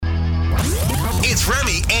It's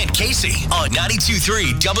Remy and Casey on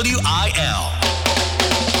 92.3 WIL.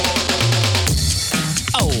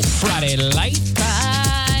 Oh, Friday light.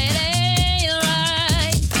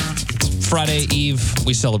 Friday Eve,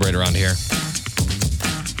 we celebrate around here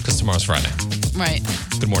because tomorrow's Friday. Right.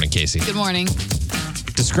 Good morning, Casey. Good morning.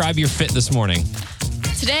 Describe your fit this morning.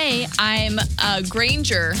 Today, I'm a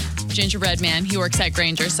Grainger gingerbread man. He works at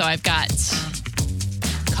Grainger, so I've got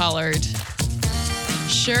collared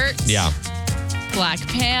shirt, black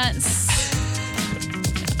pants,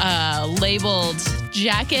 labeled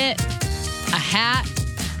jacket, a hat,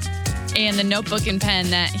 and the notebook and pen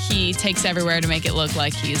that he takes everywhere to make it look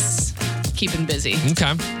like he's keeping busy.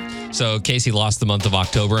 Okay. So Casey lost the month of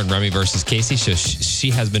October in Remy versus Casey. So she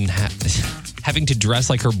has been having to dress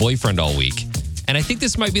like her boyfriend all week. And I think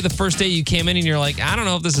this might be the first day you came in and you're like, I don't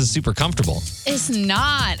know if this is super comfortable. It's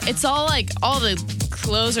not. It's all like all the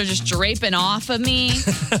clothes are just draping off of me.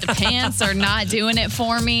 The pants are not doing it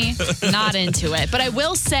for me. Not into it. But I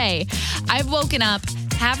will say, I've woken up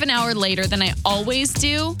half an hour later than I always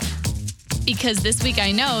do because this week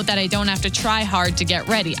I know that I don't have to try hard to get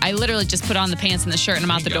ready. I literally just put on the pants and the shirt and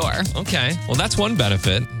I'm out the door. Okay. Well, that's one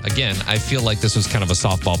benefit. Again, I feel like this was kind of a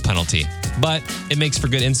softball penalty, but it makes for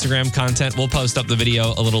good Instagram content. We'll post up the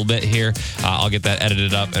video a little bit here. I'll get that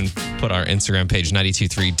edited up and put our Instagram page,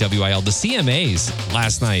 92.3 WIL. The CMAs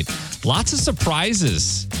last night, lots of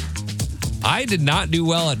surprises. I did not do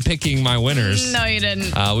well at picking my winners. No, you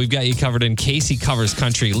didn't. We've got you covered in Casey Covers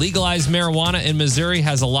Country. Legalized marijuana in Missouri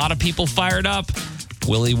has a lot of people fired up.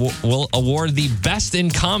 Will award the best in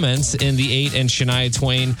comments in the 8 and Shania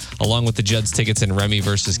Twain, along with the Judd's tickets in Remy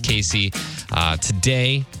versus Casey.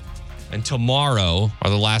 Today and tomorrow are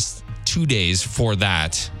the last 2 days for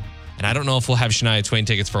that. And I don't know if we'll have Shania Twain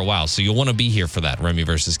tickets for a while, so you'll want to be here for that, Remy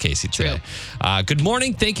versus Casey today. Good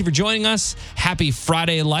morning. Thank you for joining us. Happy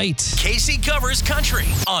Friday light. Casey Covers Country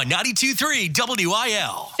on 92.3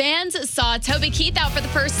 WIL. Fans saw Toby Keith out for the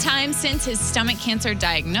first time since his stomach cancer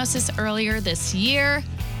diagnosis earlier this year.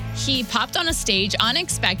 He popped on a stage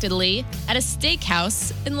unexpectedly at a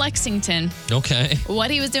steakhouse in Lexington. Okay. What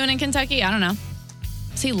he was doing in Kentucky, I don't know.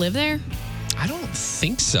 Does he live there? I don't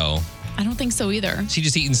think so. I don't think so either. Is he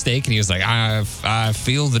just eating steak and he was like, I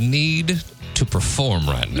feel the need to perform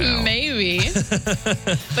right now? Maybe.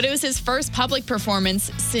 But it was his first public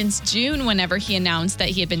performance since June whenever he announced that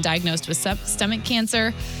he had been diagnosed with stomach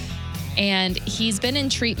cancer. And he's been in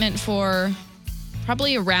treatment for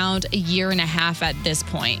probably around a year and a half at this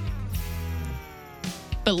point.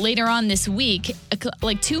 But later on this week,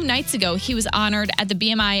 like 2 nights ago, he was honored at the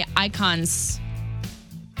BMI Icons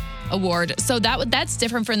Award. So that's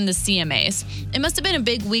different from the CMAs. It must have been a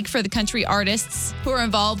big week for the country artists who are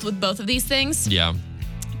involved with both of these things. Yeah.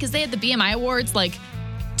 Because they had the BMI Awards like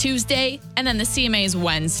Tuesday and then the CMAs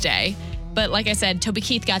Wednesday. But like I said, Toby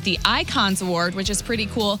Keith got the Icons Award, which is pretty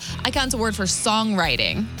cool. Icons Award for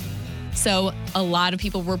songwriting. So a lot of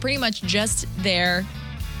people were pretty much just there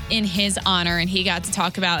in his honor, and he got to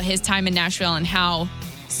talk about his time in Nashville and how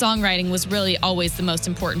songwriting was really always the most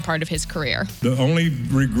important part of his career. The only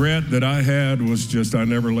regret that I had was just I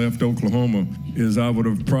never left Oklahoma, is I would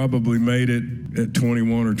have probably made it at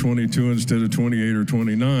 21 or 22 instead of 28 or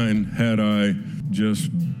 29 had I just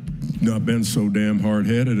not been so damn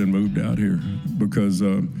hard-headed and moved out here, because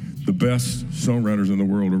the best songwriters in the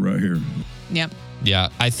world are right here. Yep. Yeah,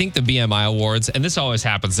 I think the BMI Awards, and this always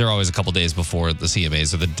happens, they're always a couple days before the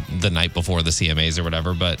CMAs or the night before the CMAs or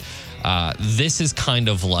whatever, but this is kind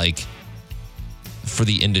of like for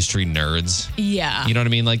the industry nerds. Yeah. You know what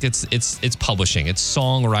I mean? Like it's publishing, it's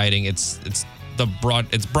songwriting, it's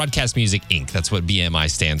Broadcast Music Inc. That's what BMI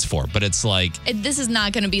stands for. But it's like this is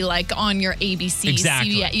not going to be like on your ABC.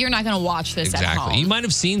 Exactly. CBS. You're not going to watch this at home. You might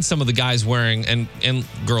have seen some of the guys wearing and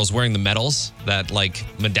girls wearing the medals, that like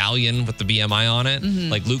medallion with the BMI on it. Mm-hmm.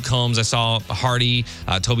 Like Luke Combs, I saw Hardy,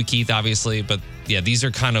 Toby Keith, obviously. But yeah, these are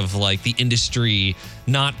kind of like the industry,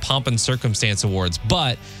 not pomp and circumstance awards,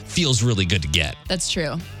 but feels really good to get. That's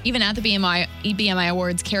true. Even at the BMI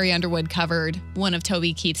Awards, Carrie Underwood covered one of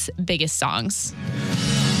Toby Keith's biggest songs.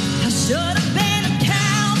 I should have been a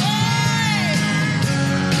cowboy.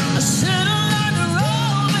 I should have learned to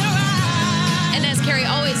roll me right. And as Carrie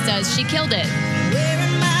always does, she killed it.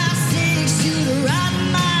 Wearing my 6-shooter,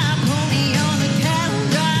 riding my pony on the cattle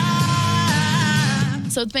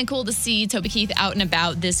drive. So it's been cool to see Toby Keith out and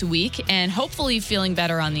about this week and hopefully feeling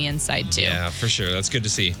better on the inside too. Yeah, for sure. That's good to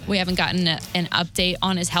see. We haven't gotten an update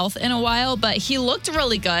on his health in a while, but he looked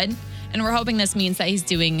really good. And we're hoping this means that he's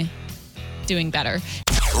doing better.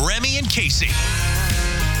 Remy and Casey.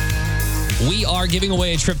 We are giving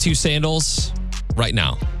away a trip to Sandals right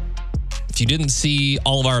now. If you didn't see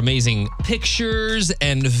all of our amazing pictures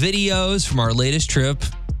and videos from our latest trip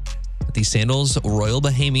at the Sandals Royal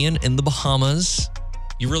Bahamian in the Bahamas,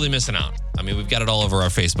 you're really missing out. I mean, we've got it all over our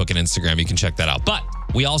Facebook and Instagram. You can check that out. But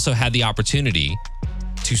we also had the opportunity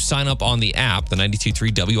to sign up on the app, the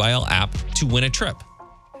 92.3 WIL app, to win a trip.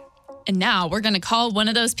 And now we're going to call one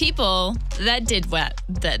of those people that did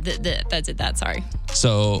that. Sorry.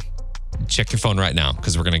 So check your phone right now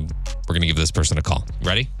because we're gonna give this person a call.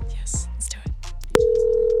 Ready? Yes, let's do it.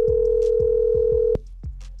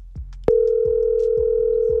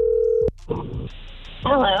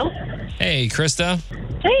 Hello. Hey, Krista.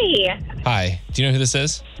 Hey. Hi. Do you know who this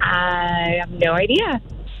is? I have no idea.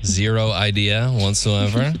 Zero idea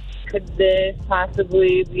whatsoever. Could this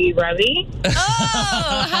possibly be Remy? Oh,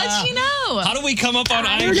 how'd she know? How do we come up on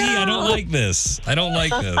IG? I don't like this.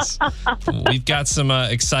 We've got some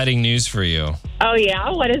exciting news for you. Oh, yeah?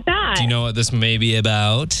 What is that? Do you know what this may be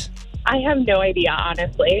about? I have no idea,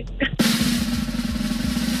 honestly.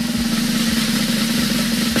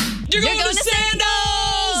 You're going to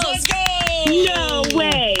Sandals! Let's go! No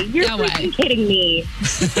way. You're No way. freaking kidding me.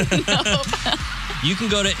 You can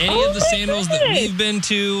go to any of the Sandals that we've been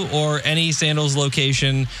to or any Sandals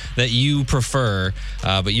location that you prefer,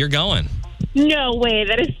 but you're going. No way.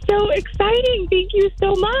 That is so exciting. Thank you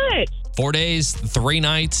so much. 4 days, 3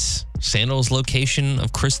 nights, Sandals location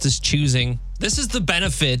of Krista's choosing. This is the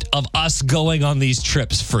benefit of us going on these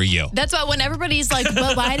trips for you. That's why when everybody's like,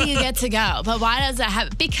 but why do you get to go? But why does that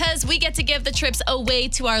happen? Because we get to give the trips away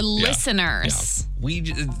to our listeners. Yeah.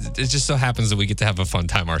 It just so happens that we get to have a fun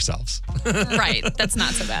time ourselves. Right. That's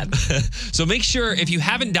not so bad. So make sure if you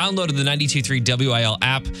haven't downloaded the 92.3 WIL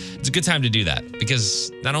app, it's a good time to do that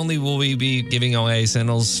because not only will we be giving away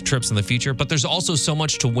Sandals trips in the future, but there's also so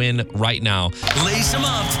much to win right now. Lace them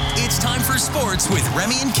up. It's time for sports with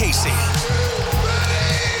Remy and Casey.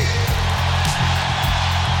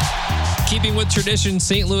 Keeping with tradition,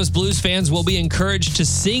 St. Louis Blues fans will be encouraged to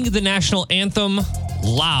sing the national anthem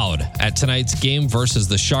loud at tonight's game versus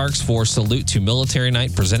the Sharks for Salute to Military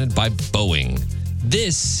Night presented by Boeing.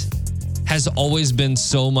 This has always been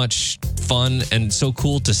so much fun and so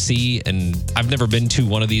cool to see, and I've never been to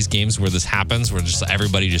one of these games where this happens, where just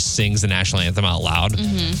everybody just sings the national anthem out loud.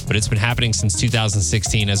 But it's been happening since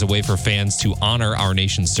 2016 as a way for fans to honor our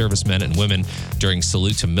nation's servicemen and women during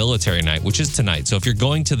Salute to Military Night, which is tonight. So if you're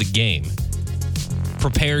going to the game,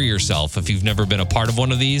 prepare yourself if you've never been a part of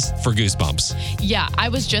one of these for goosebumps. Yeah, I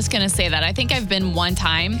was just going to say that. I think I've been one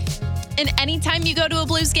time. And anytime you go to a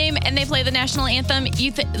Blues game and they play the national anthem,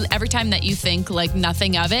 every time that you think like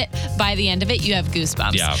nothing of it, by the end of it, you have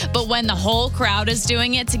goosebumps. Yeah. But when the whole crowd is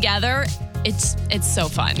doing it together, it's so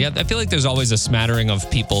fun. Yeah, I feel like there's always a smattering of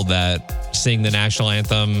people that sing the national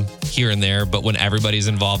anthem here and there, but when everybody's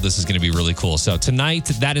involved, this is going to be really cool. So tonight,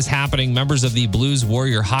 that is happening. Members of the Blues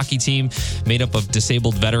Warrior hockey team, made up of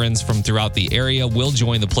disabled veterans from throughout the area, will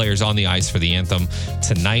join the players on the ice for the anthem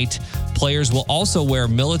tonight. Players will also wear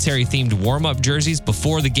military-themed warm-up jerseys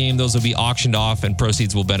before the game. Those will be auctioned off, and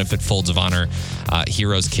proceeds will benefit Folds of Honor,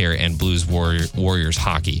 Heroes Care, and Blues Warriors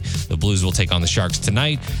hockey. The Blues will take on the Sharks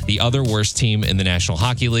tonight, the other worst team in the National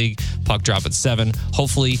Hockey League. Puck drop at 7.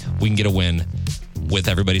 Hopefully, we can get a win with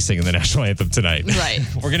everybody singing the national anthem tonight. Right.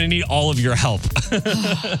 We're going to need all of your help.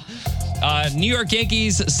 New York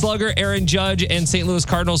Yankees slugger Aaron Judge and St. Louis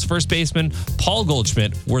Cardinals first baseman Paul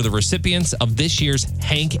Goldschmidt were the recipients of this year's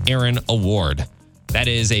Hank Aaron Award. That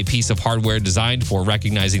is a piece of hardware designed for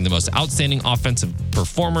recognizing the most outstanding offensive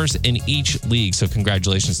performers in each league. So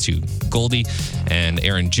congratulations to Goldie and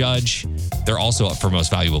Aaron Judge. They're also up for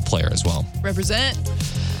most valuable player as well. Represent.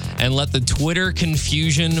 And let the Twitter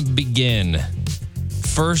confusion begin.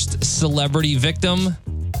 First celebrity victim,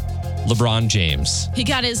 LeBron James. He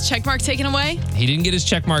got his check mark taken away? He didn't get his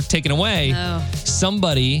check mark taken away. Oh.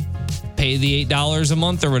 Somebody paid the $8 a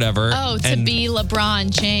month or whatever. Oh, to be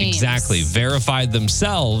LeBron James. Exactly. Verified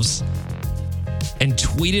themselves and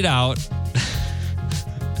tweeted out,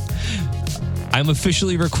 I'm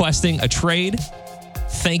officially requesting a trade.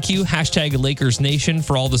 Thank you. Hashtag Lakers Nation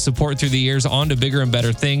for all the support through the years. On to bigger and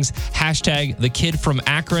better things. Hashtag the kid from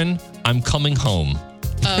Akron. I'm coming home.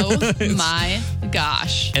 Oh my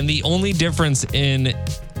gosh. And the only difference in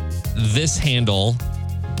this handle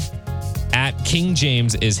at King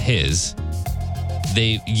James is his.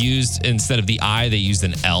 They used, instead of the I, they used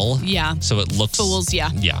an L. Yeah. So it looks... Fools,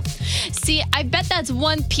 yeah. Yeah. See, I bet that's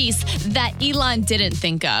one piece that Elon didn't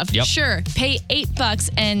think of. Yep. Sure, pay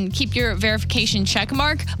 $8 and keep your verification check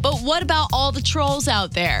mark, but what about all the trolls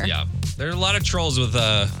out there? Yeah. There are a lot of trolls with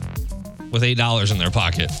with $8 in their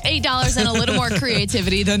pocket. $8 and a little more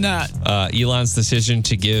creativity than that. Elon's decision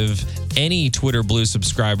to give any Twitter Blue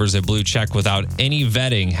subscribers a blue check without any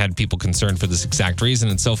vetting had people concerned for this exact reason,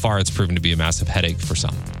 and so far it's proven to be a massive headache for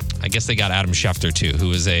some. I guess they got Adam Schefter too,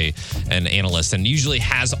 who is an analyst and usually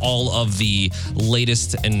has all of the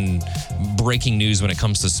latest and breaking news when it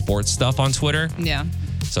comes to sports stuff on Twitter. Yeah.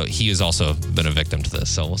 So he has also been a victim to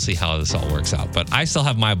this. So we'll see how this all works out. But I still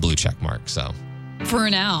have my blue check mark. So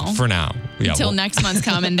For now. Yeah, Until next month's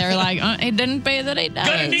come and they're like, it didn't pay that $8.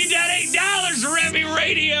 Gonna need that $8, Remy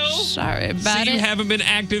Radio. Sorry about You it. haven't been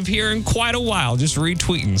active here in quite a while, just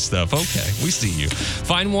retweeting stuff. Okay, we see you.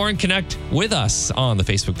 Find more and connect with us on the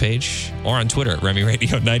Facebook page or on Twitter at Remy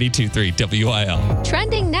Radio 92.3 WIL.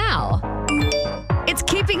 Trending now. It's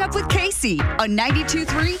Keeping Up with Casey on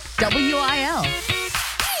 92.3 WIL.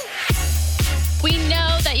 We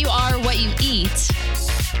know that you are what you eat,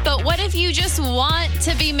 but what if you just want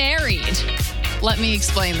to be married? Let me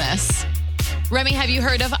explain this. Remy, have you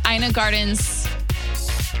heard of Ina Garten's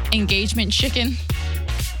engagement chicken?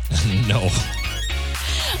 No.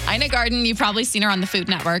 Ina Garten, you've probably seen her on the Food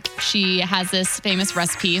Network. She has this famous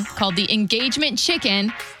recipe called the engagement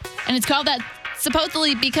chicken, and it's called that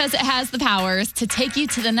supposedly because it has the powers to take you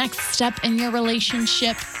to the next step in your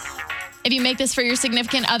relationship. If you make this for your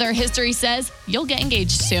significant other, history says you'll get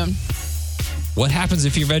engaged soon. What happens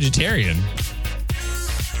if you're vegetarian?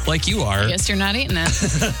 Like you are. I guess you're not eating it.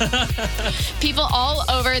 People all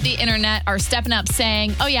over the internet are stepping up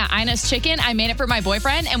saying, oh yeah, Ina's chicken, I made it for my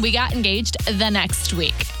boyfriend and we got engaged the next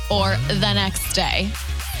week or the next day.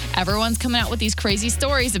 Everyone's coming out with these crazy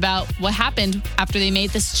stories about what happened after they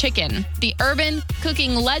made this chicken. The urban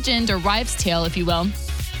cooking legend, or wives' tale, if you will,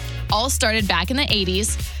 all started back in the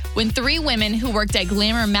 80s when 3 women who worked at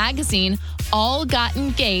Glamour magazine all got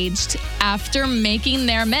engaged after making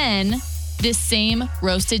their men this same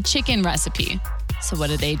roasted chicken recipe. So what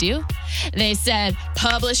did they do? They said,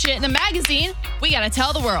 publish it in the magazine. We got to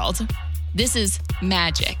tell the world. This is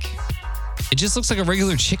magic. It just looks like a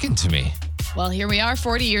regular chicken to me. Well, here we are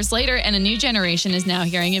 40 years later, and a new generation is now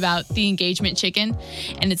hearing about the engagement chicken,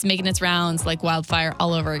 and it's making its rounds like wildfire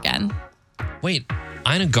all over again. Wait,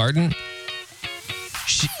 Ina Garten?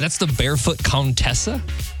 That's the barefoot Countessa?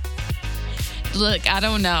 Look, I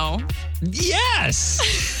don't know. Yes!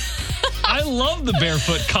 I love the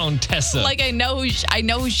barefoot Countessa. Like, I know who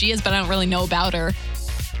she is, but I don't really know about her.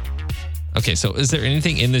 Okay, so is there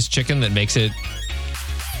anything in this chicken that makes it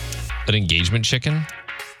an engagement chicken?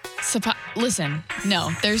 Listen,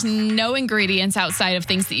 no, there's no ingredients outside of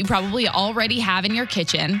things that you probably already have in your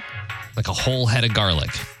kitchen. Like a whole head of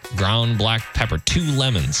garlic, ground black pepper, 2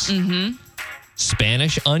 lemons,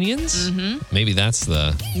 Spanish onions. Maybe that's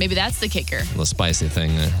the kicker. The spicy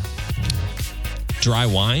thing. Dry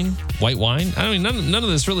wine, white wine. I mean, none of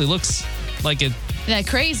this really looks like it. That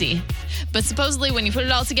crazy. But supposedly when you put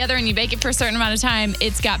it all together and you bake it for a certain amount of time,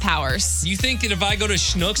 it's got powers. You think that if I go to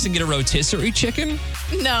Schnucks and get a rotisserie chicken?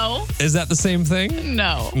 No. Is that the same thing?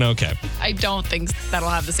 No. Okay. I don't think that'll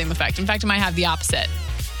have the same effect. In fact, it might have the opposite.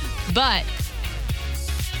 But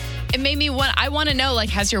it made me I want to know, like,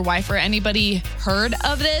 has your wife or anybody heard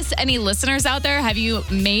of this? Any listeners out there? Have you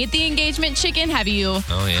made the engagement chicken? Have you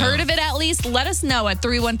heard of it at least? Let us know at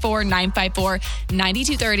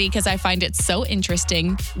 314-954-9230 because I find it so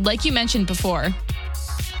interesting. Like you mentioned before,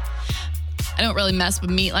 I don't really mess with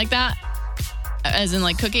meat like that, as in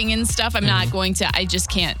like cooking and stuff. I'm not going to. I just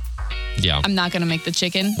can't. Yeah. I'm not going to make the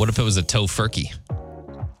chicken. What if it was a tofurkey?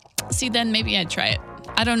 See, then maybe I'd try it.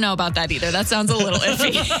 I don't know about that either. That sounds a little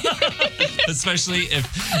iffy. Especially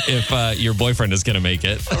if your boyfriend is going to make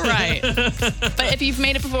it. Right. But if you've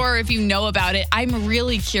made it before or if you know about it, I'm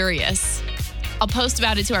really curious. I'll post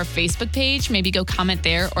about it to our Facebook page. Maybe go comment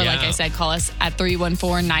there. Or like I said, call us at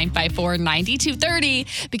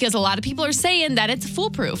 314-954-9230 because a lot of people are saying that it's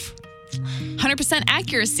foolproof. 100%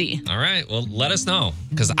 accuracy. All right. Well, let us know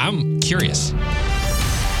because I'm curious.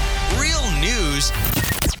 Real news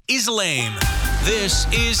is lame. This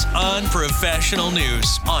is Unprofessional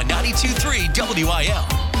News on 92.3 WIL.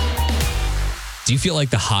 Do you feel like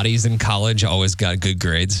the hotties in college always got good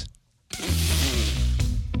grades?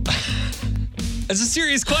 That's a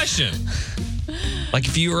serious question. Like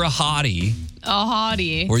if you were a hottie.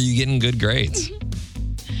 Were you getting good grades?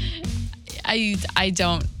 I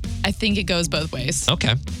don't. I think it goes both ways.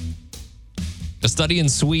 Okay. A study in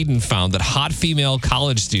Sweden found that hot female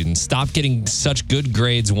college students stopped getting such good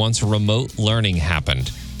grades once remote learning happened.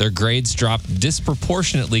 Their grades dropped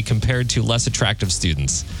disproportionately compared to less attractive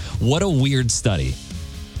students. What a weird study.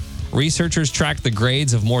 researchers tracked the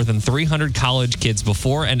grades of more than 300 college kids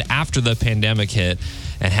before and after the pandemic hit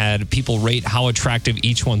and had people rate how attractive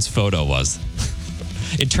each one's photo was.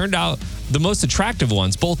 It turned out the most attractive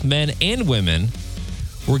ones, both men and women,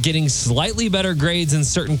 were getting slightly better grades in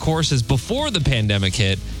certain courses before the pandemic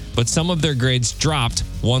hit, but some of their grades dropped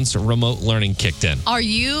once remote learning kicked in. Are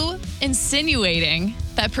you insinuating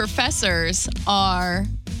that professors are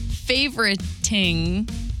favoriting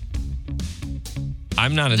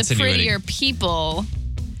I'm not the insinuating. prettier people,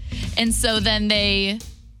 and so then they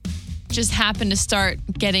just happen to start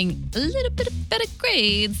getting a little bit of better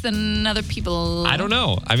grades than other people? I don't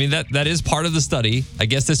know. I mean, that is part of the study. I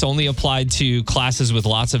guess this only applied to classes with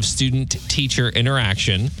lots of student-teacher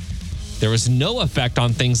interaction. There was no effect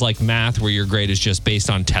on things like math, where your grade is just based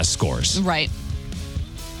on test scores. Right.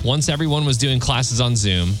 Once everyone was doing classes on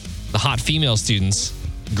Zoom, the hot female students'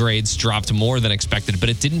 grades dropped more than expected, but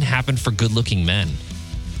it didn't happen for good-looking men.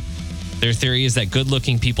 Their theory is that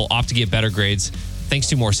good-looking people opt to get better grades thanks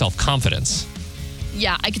to more self-confidence.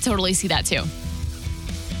 Yeah, I could totally see that too.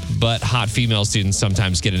 But hot female students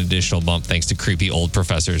sometimes get an additional bump thanks to creepy old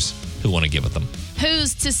professors who want to get with them.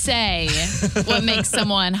 Who's to say what makes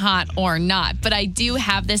someone hot or not? But I do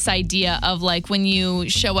have this idea of like when you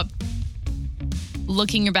show up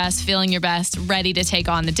looking your best, feeling your best, ready to take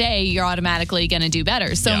on the day, you're automatically going to do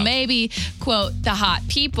better. So Yeah. maybe, quote, the hot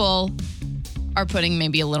people are putting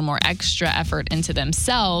maybe a little more extra effort into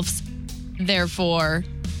themselves, therefore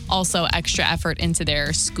also extra effort into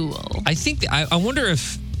their school. I think, I wonder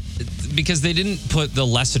if, because they didn't put the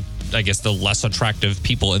less attractive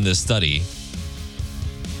people in this study,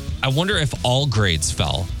 I wonder if all grades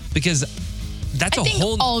fell, because that's I think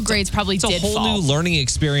all grades probably it's did a whole fall. new learning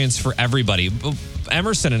experience for everybody.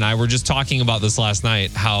 Emerson and I were just talking about this last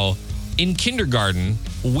night, how in kindergarten,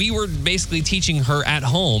 we were basically teaching her at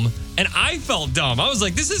home, and I felt dumb. I was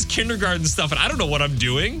like, this is kindergarten stuff, and I don't know what I'm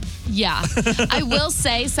doing. Yeah. I will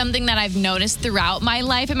say something that I've noticed throughout my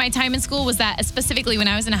life and my time in school was that specifically when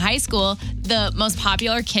I was in high school, the most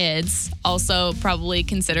popular kids, also probably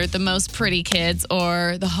considered the most pretty kids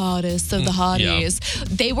or the hottest of the hotties,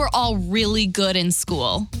 they were all really good in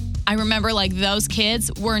school. I remember like those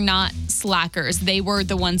kids were not slackers. They were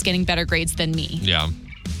the ones getting better grades than me. Yeah.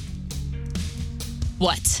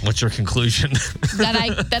 What? What's your conclusion?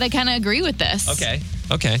 that I kind of agree with this.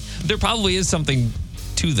 Okay. There probably is something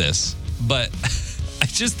to this, but I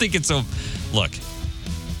just think it's look,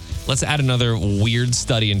 let's add another weird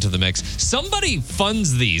study into the mix. Somebody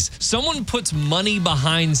funds these. Someone puts money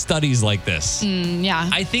behind studies like this. Yeah.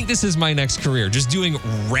 I think this is my next career, just doing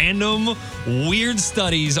random weird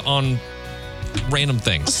studies on random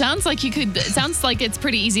things. Sounds like it's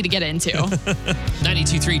pretty easy to get into.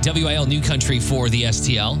 92.3 WIL New Country for the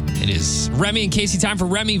STL. It is Remy and Casey time for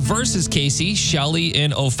Remy versus Casey. Shelly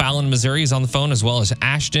in O'Fallon, Missouri is on the phone, as well as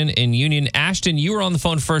Ashton in Union. Ashton, you were on the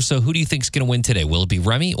phone first, so who do you think is going to win today? Will it be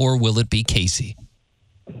Remy or will it be Casey?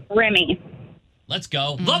 Remy. Let's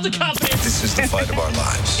go. Love the confidence. This is the fight of our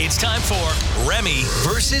lives. It's time for Remy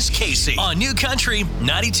versus Casey on New Country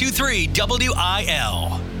 92.3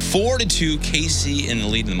 WIL. 4-2, Casey in the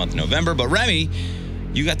lead in the month of November. But Remy,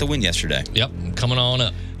 you got the win yesterday. Yep, coming on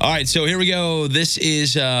up. All right, so here we go. This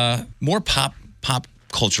is more pop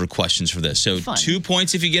culture questions for this. So Fun. 2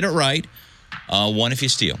 points if you get it right, 1 if you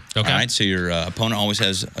steal. Okay. All right, so your opponent always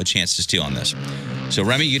has a chance to steal on this. So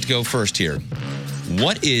Remy, you get to go first here.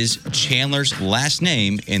 What is Chandler's last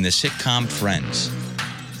name in the sitcom Friends?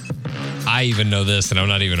 I even know this, and I'm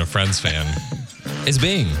not even a Friends fan. It's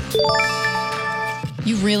Bing.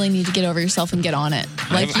 You really need to get over yourself and get on it.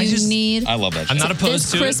 Like I just- need. I love that. I'm show. not opposed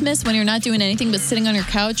This to Christmas, when you're not doing anything but sitting on your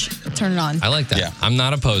couch, turn it on. it. I like that. Yeah. I'm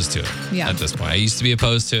not opposed to it Yeah. at this point. I used to be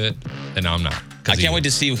opposed to it, and now I'm not. I can't wait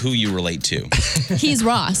to see who you relate to. He's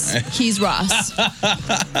Ross. He's Ross.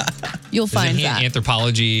 You'll find Isn't he an that.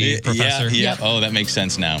 anthropology professor? Yeah. Yep. Oh, that makes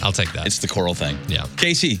sense now. I'll take that. It's the choral thing. Yeah.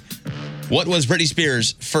 Casey, what was Britney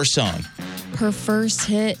Spears' first song? Her first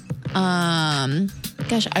hit,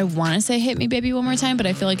 gosh, I want to say Hit Me Baby One More Time, but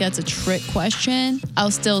I feel like that's a trick question. I'll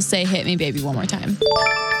still say Hit Me Baby One More Time.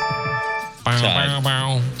 Bow, bow,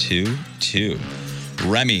 bow. 2-2.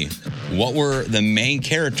 Remy, what were the main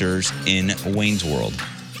characters in Wayne's World?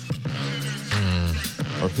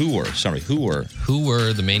 Or who were? Who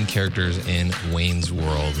were the main characters in Wayne's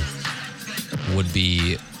World? Would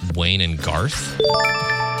be Wayne and Garth.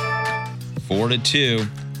 4-2.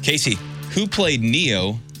 Casey, who played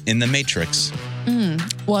Neo in The Matrix?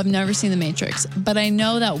 Well, I've never seen The Matrix, but I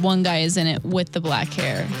know that one guy is in it with the black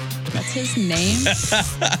hair. That's his name?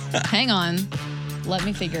 Hang on. Let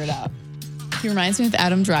me figure it out. He reminds me of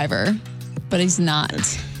Adam Driver, but he's not.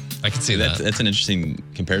 I can see that. That's an interesting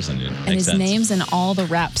comparison, dude. And his name's in all the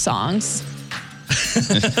rap songs.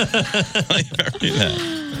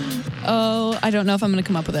 Oh, I don't know if I'm going to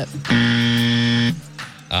come up with it.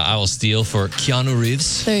 I will steal for Keanu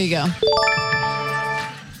Reeves. There you go.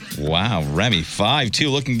 Wow, Remy,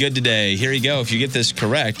 5-2, looking good today. Here you go. If you get this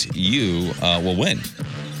correct, you will win.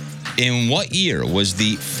 In what year was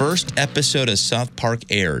the first episode of South Park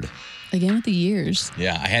aired? Again with the years.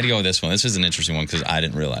 Yeah, I had to go with this one. This is an interesting one because I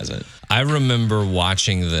didn't realize it. I remember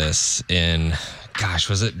watching this in,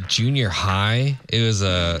 was it junior high?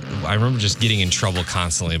 I remember just getting in trouble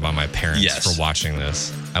constantly by my parents for watching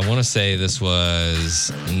this. I want to say this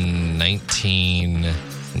was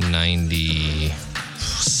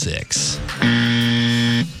 1996.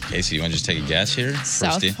 Casey, you want to just take a guess here?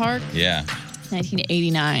 South Park? Yeah.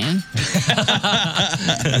 1989.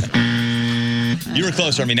 You were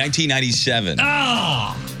closer. 1997.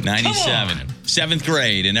 Oh, 97. 7th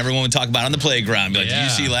grade, and everyone would talk about it on the playground. Be like, did you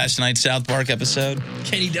see last night's South Park episode?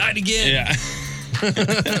 Kenny died again.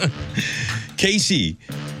 Yeah. Casey,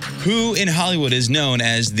 who in Hollywood is known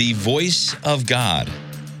as the voice of God?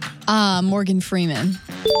 Morgan Freeman.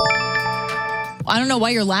 I don't know why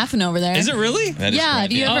you're laughing over there. Is it really? That is Yeah, correct,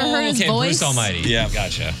 have you ever heard his voice? Bruce Almighty. Yeah.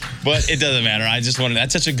 Gotcha. But it doesn't matter. I just wanted,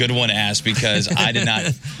 that's such a good one to ask because I did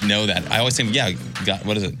not know that. I always think, God,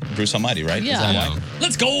 what is it? Bruce Almighty, right? Yeah. Is that why?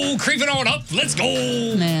 Let's go, creeping on up. Let's go.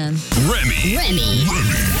 Man. Remy.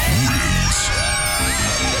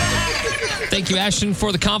 Thank you, Ashton,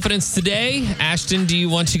 for the confidence today. Ashton, do you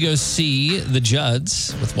want to go see the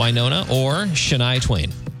Judds with Winona or Shania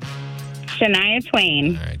Twain? Shania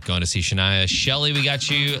Twain. All right, going to see Shania. Shelly, we got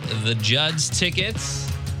you the Judds tickets.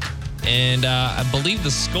 And I believe the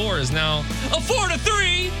score is now a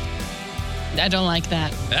 4-3. I don't like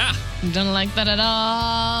that. Yeah. Don't like that at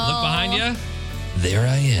all. Look behind you. There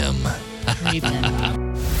I am.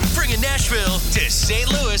 Bringing Nashville to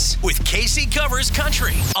St. Louis with Casey Covers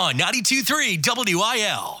Country on 92.3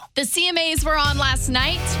 WIL. The CMAs were on last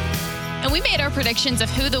night, and we made our predictions of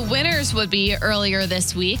who the winners would be earlier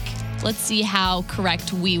this week. Let's see how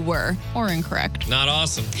correct we were, or incorrect. Not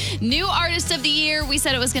awesome. New Artist of the Year, we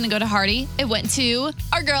said it was going to go to Hardy. It went to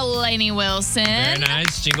our girl, Lainey Wilson. Very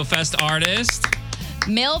nice. Jingle Fest artist.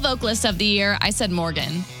 Male Vocalist of the Year, I said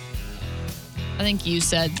Morgan. I think you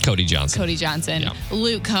said Cody Johnson. Cody Johnson. Yeah.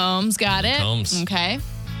 Luke Combs, got it. Combs. Okay.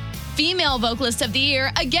 Female Vocalist of the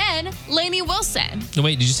Year, again, Lainey Wilson. No,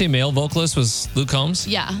 wait, did you say male vocalist was Luke Combs?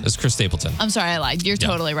 Yeah. It's Chris Stapleton. I'm sorry, I lied. You're Yeah.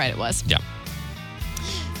 totally right, it was. Yeah.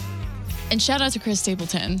 And shout out to Chris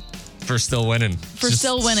Stapleton. For still winning.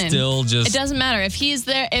 Still winning. It doesn't matter. If he is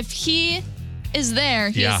there, he is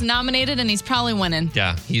nominated and he's probably winning.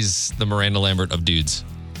 Yeah, he's the Miranda Lambert of dudes.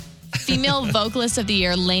 Female Vocalist of the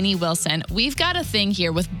Year, Lainey Wilson. We've got a thing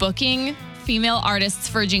here with booking female artists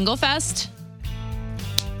for Jingle Fest.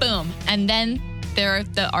 Boom. And then they're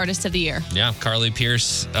the Artist of the Year. Yeah, Carly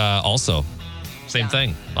Pierce also. Same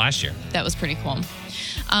thing last year. That was pretty cool.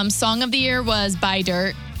 Song of the Year was Buy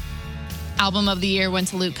Dirt. Album of the Year went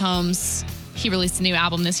to Luke Combs. He released a new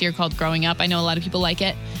album this year called Growing Up. I know a lot of people like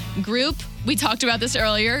it. Group, we talked about this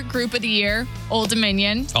earlier. Group of the Year, Old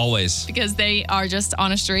Dominion. Always. Because they are just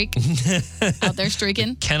on a streak. Out there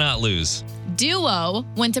streaking. Cannot lose. Duo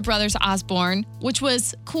went to Brothers Osborne, which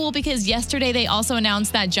was cool because yesterday they also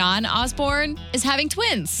announced that John Osborne is having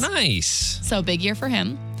twins. Nice. So big year for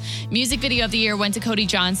him. Music Video of the Year went to Cody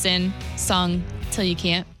Johnson, song Till You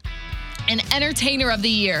Can't. And Entertainer of the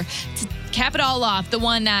Year, to cap it all off, the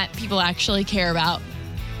one that people actually care about.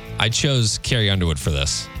 I chose Carrie Underwood for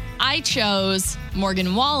this. I chose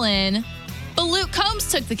Morgan Wallen, but Luke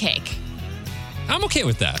Combs took the cake. I'm okay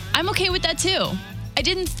with that. I'm okay with that too. I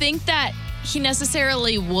didn't think that he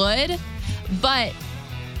necessarily would, but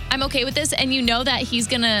I'm okay with this. And you know that he's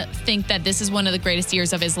going to think that this is one of the greatest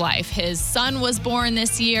years of his life. His son was born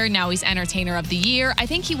this year. Now he's Entertainer of the Year. I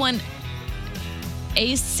think he won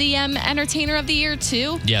ACM Entertainer of the Year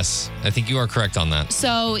too. Yes, I think you are correct on that.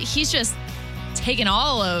 So he's just taken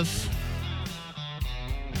all of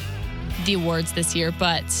the awards this year,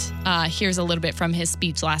 but here's a little bit from his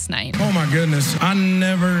speech last night. Oh my goodness. I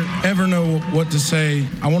never, ever know what to say.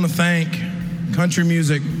 I want to thank country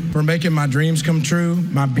music for making my dreams come true.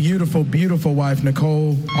 My beautiful, beautiful wife,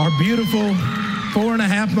 Nicole. Our beautiful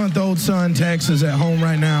 4.5-month-old son, Tex, is at home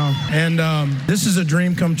right now. And this is a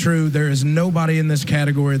dream come true. There is nobody in this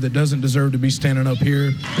category that doesn't deserve to be standing up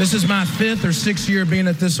here. This is my 5th or 6th year being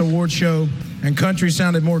at this award show, and country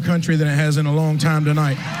sounded more country than it has in a long time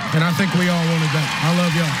tonight. And I think we all wanted that. I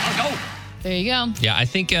love y'all. I'll go. There you go. Yeah, I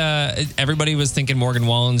think everybody was thinking Morgan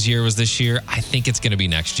Wallen's year was this year. I think it's going to be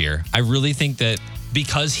next year. I really think that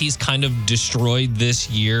because he's kind of destroyed this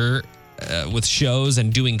year with shows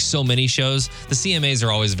and doing so many shows, the CMAs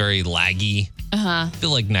are always very laggy. I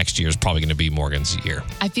feel like next year is probably going to be Morgan's year.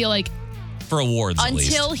 I feel like for awards,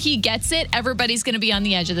 until he gets it, everybody's going to be on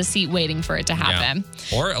the edge of the seat waiting for it to happen.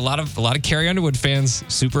 Yeah. Or a lot of Carrie Underwood fans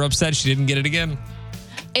super upset she didn't get it again.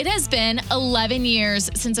 It has been 11 years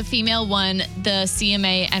since a female won the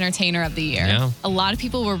CMA Entertainer of the Year. Yeah. A lot of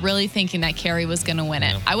people were really thinking that Carrie was going to win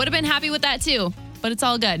it. I would have been happy with that too, but it's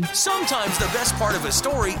all good. Sometimes the best part of a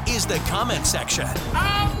story is the comment section.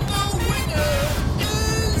 And the winner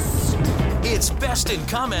is... It's Best in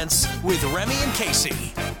Comments with Remy and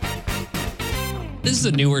Casey. This is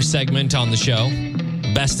a newer segment on the show,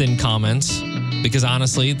 Best in Comments, because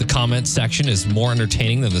honestly, the comment section is more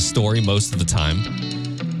entertaining than the story most of the time.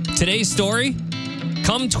 Today's story,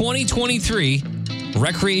 come 2023,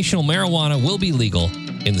 recreational marijuana will be legal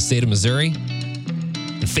in the state of Missouri,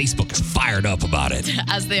 and Facebook is fired up about it.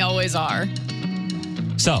 As they always are.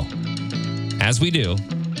 So, as we do,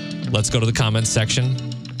 let's go to the comments section.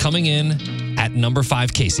 Coming in at number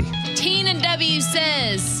 5, Casey. Tina W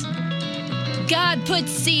says, God put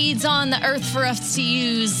seeds on the earth for us to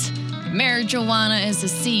use. Marijuana is a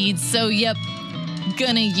seed, so yep,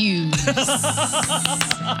 gonna use.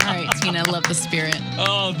 All right, Tina, love the spirit.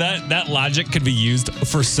 Oh, that logic could be used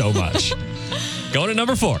for so much. Going to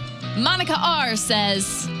number 4. Monica R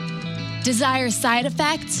says, desire side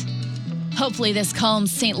effect? Hopefully this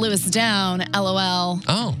calms St. Louis down, LOL.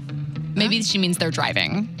 Oh. Maybe she means they're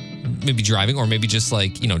driving. Maybe driving or maybe just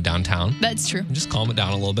like, downtown. That's true. Just calm it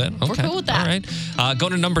down a little bit. Okay. We're cool with that. All right. Go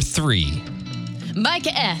to number 3.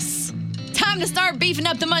 Micah S. Time to start beefing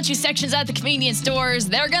up the munchie sections at the convenience stores.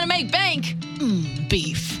 They're going to make bank.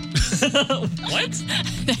 Beef. What?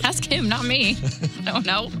 Ask him, not me. I don't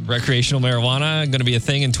know. Recreational marijuana going to be a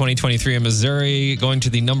thing in 2023 in Missouri. Going to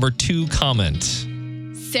the number 2 comment.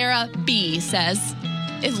 Sarah B says,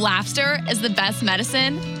 if laughter is the best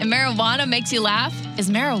medicine and marijuana makes you laugh, is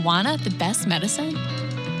marijuana the best medicine?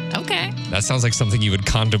 Okay. That sounds like something you would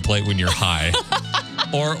contemplate when you're high.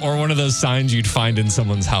 or one of those signs you'd find in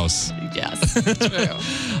someone's house. Yes,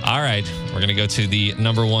 true. All right. We're going to go to the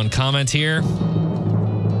number 1 comment here.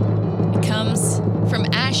 It comes from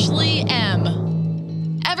Ashley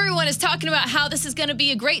M. Everyone is talking about how this is going to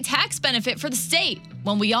be a great tax benefit for the state,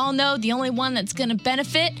 when we all know the only one that's going to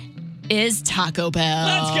benefit is Taco Bell.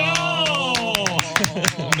 Let's go!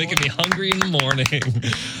 Making me hungry in the morning.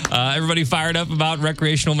 Everybody fired up about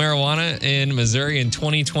recreational marijuana in Missouri in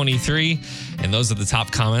 2023. And those are the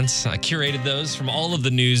top comments. I curated those from all of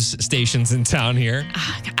the news stations in town here.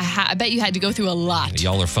 I bet you had to go through a lot.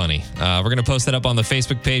 Y'all are funny. We're going to post that up on the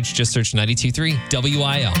Facebook page. Just search 92.3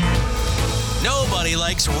 WIL. Nobody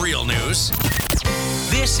likes real news.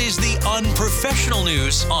 This is the unprofessional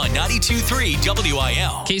news on 92.3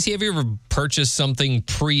 WIL. Casey, have you ever purchased something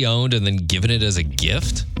pre-owned and then given it as a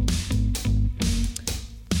gift?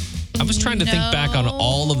 I was trying to think back on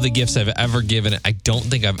all of the gifts I've ever given. I don't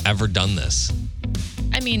think I've ever done this.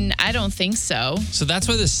 I mean, I don't think so. So that's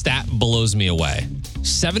why this stat blows me away.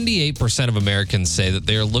 78% of Americans say that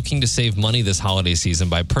they are looking to save money this holiday season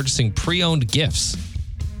by purchasing pre-owned gifts.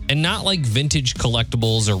 And not like vintage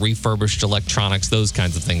collectibles or refurbished electronics, those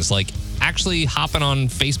kinds of things. Like actually hopping on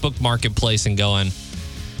Facebook Marketplace and going,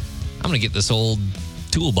 I'm going to get this old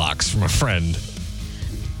toolbox from a friend.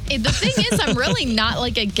 The thing is, I'm really not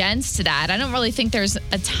like against that. I don't really think there's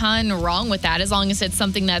a ton wrong with that, as long as it's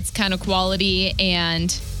something that's kind of quality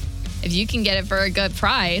and if you can get it for a good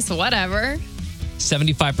price, whatever.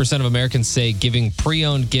 75% of Americans say giving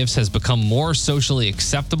pre-owned gifts has become more socially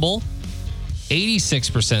acceptable.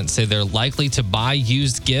 86% say they're likely to buy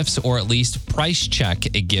used gifts or at least price check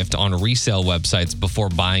a gift on resale websites before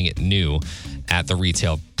buying it new at the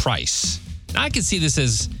retail price. Now, I can see this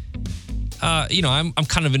as, I'm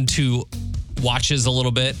kind of into watches a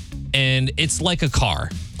little bit, and it's like a car.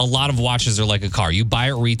 A lot of watches are like a car. You buy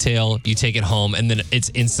it retail, you take it home, and then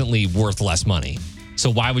it's instantly worth less money. So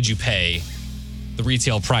why would you pay the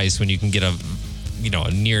retail price when you can get a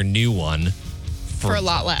near new one for a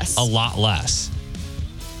lot less? A lot less.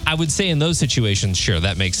 I would say in those situations, sure,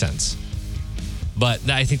 that makes sense. But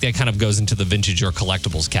I think that kind of goes into the vintage or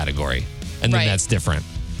collectibles category. And then that's different.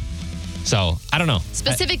 So, I don't know.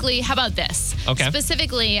 Specifically, how about this? Okay.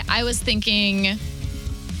 Specifically, I was thinking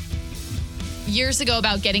years ago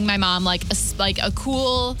about getting my mom like a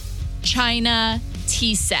cool China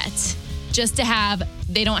tea set. Just to have,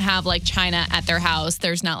 they don't have like China at their house.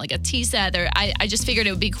 There's not like a tea set there. I just figured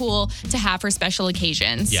it would be cool to have for special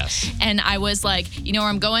occasions. Yes. And I was like, you know where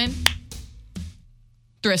I'm going?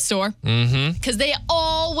 Thrift store. Mm-hmm. Because they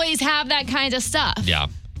always have that kind of stuff. Yeah.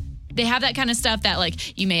 They have that kind of stuff that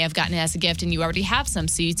like you may have gotten it as a gift and you already have some,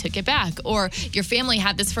 so you took it back. Or your family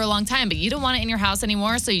had this for a long time, but you don't want it in your house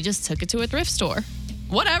anymore, so you just took it to a thrift store.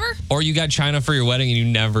 Whatever. Or you got china for your wedding and you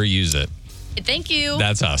never use it. Thank you.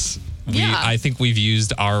 That's us. Yeah. I think we've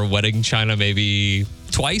used our wedding china maybe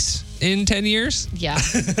twice in 10 years. Yeah.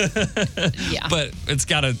 Yeah. But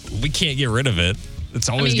we can't get rid of it. It's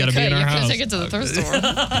always got to be in our house. You could take it to the thrift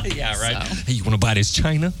store. Yeah, right. So. Hey, you want to buy this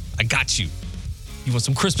china? I got you. You want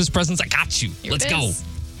some Christmas presents? I got you. Here Let's it go. is.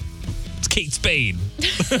 It's Kate Spade.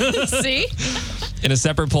 See? In a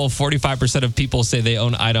separate poll, 45% of people say they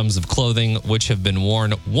own items of clothing which have been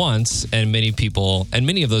worn once, and many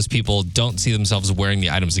of those people don't see themselves wearing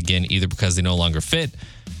the items again, either because they no longer fit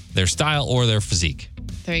their style or their physique.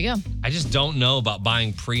 There you go. I just don't know about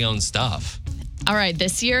buying pre-owned stuff. All right,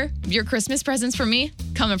 this year, your Christmas presents for me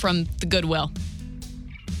coming from the Goodwill.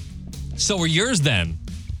 So were yours then?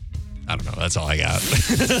 I don't know. That's all I got.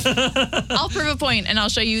 I'll prove a point and I'll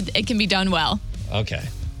show you it can be done well. Okay.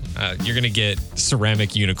 You're going to get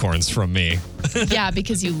ceramic unicorns from me. Yeah,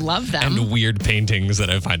 because you love them. And weird paintings that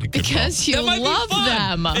I find at Goodwill. Because you love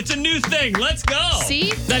them. It's a new thing. Let's go.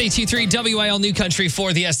 See? 92.3 WIL New Country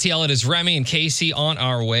for the STL. It is Remy and Casey on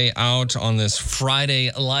our way out on this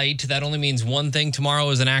Friday light. That only means one thing. Tomorrow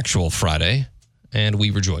is an actual Friday, and we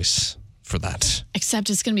rejoice for that. Except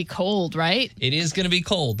it's going to be cold, right? It is going to be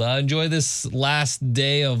cold. Enjoy this last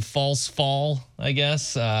day of false fall, I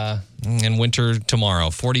guess, and winter tomorrow.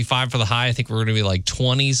 45 for the high. I think we're going to be like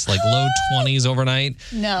 20s, like low 20s overnight.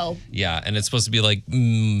 No. Yeah, and it's supposed to be like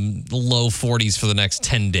low 40s for the next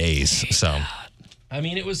 10 days. So, I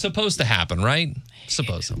mean, it was supposed to happen, right?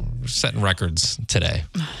 We're setting records today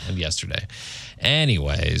and yesterday.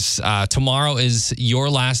 Anyways, tomorrow is your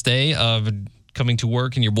last day of coming to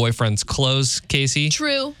work in your boyfriend's clothes, Casey.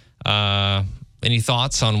 True. Any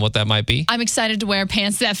thoughts on what that might be? I'm excited to wear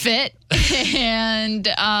pants that fit. And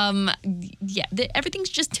everything's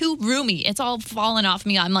just too roomy. It's all falling off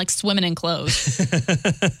me. I'm like swimming in clothes.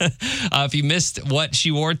 If you missed what she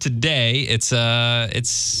wore today, it's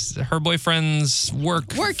her boyfriend's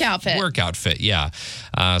work outfit. Work outfit, yeah.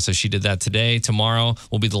 So she did that today. Tomorrow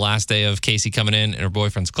will be the last day of Casey coming in her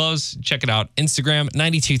boyfriend's clothes. Check it out. Instagram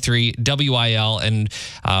 92.3 WIL, and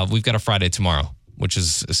we've got a Friday tomorrow, which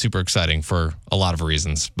is super exciting for a lot of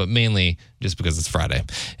reasons, but mainly just because it's Friday.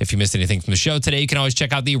 If you missed anything from the show today, you can always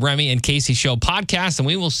check out the Remy and Casey Show podcast, and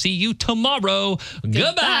we will see you tomorrow.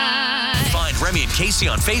 Goodbye. Find Remy and Casey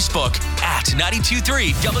on Facebook at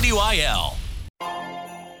 92.3 WIL.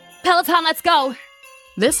 Peloton, let's go.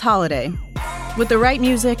 This holiday, with the right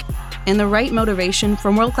music and the right motivation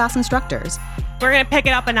from world-class instructors, We're going to pick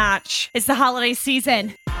it up a notch. It's the holiday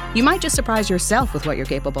season. you might just surprise yourself with what you're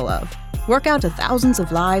capable of. Work out to thousands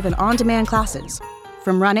of live and on-demand classes,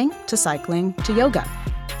 from running to cycling to yoga.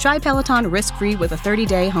 Try Peloton risk-free with a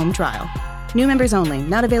 30-day home trial. New members only,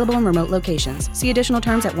 not available in remote locations. See additional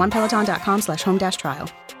terms at onepeloton.com/home-trial.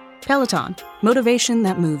 Peloton, motivation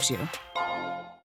that moves you.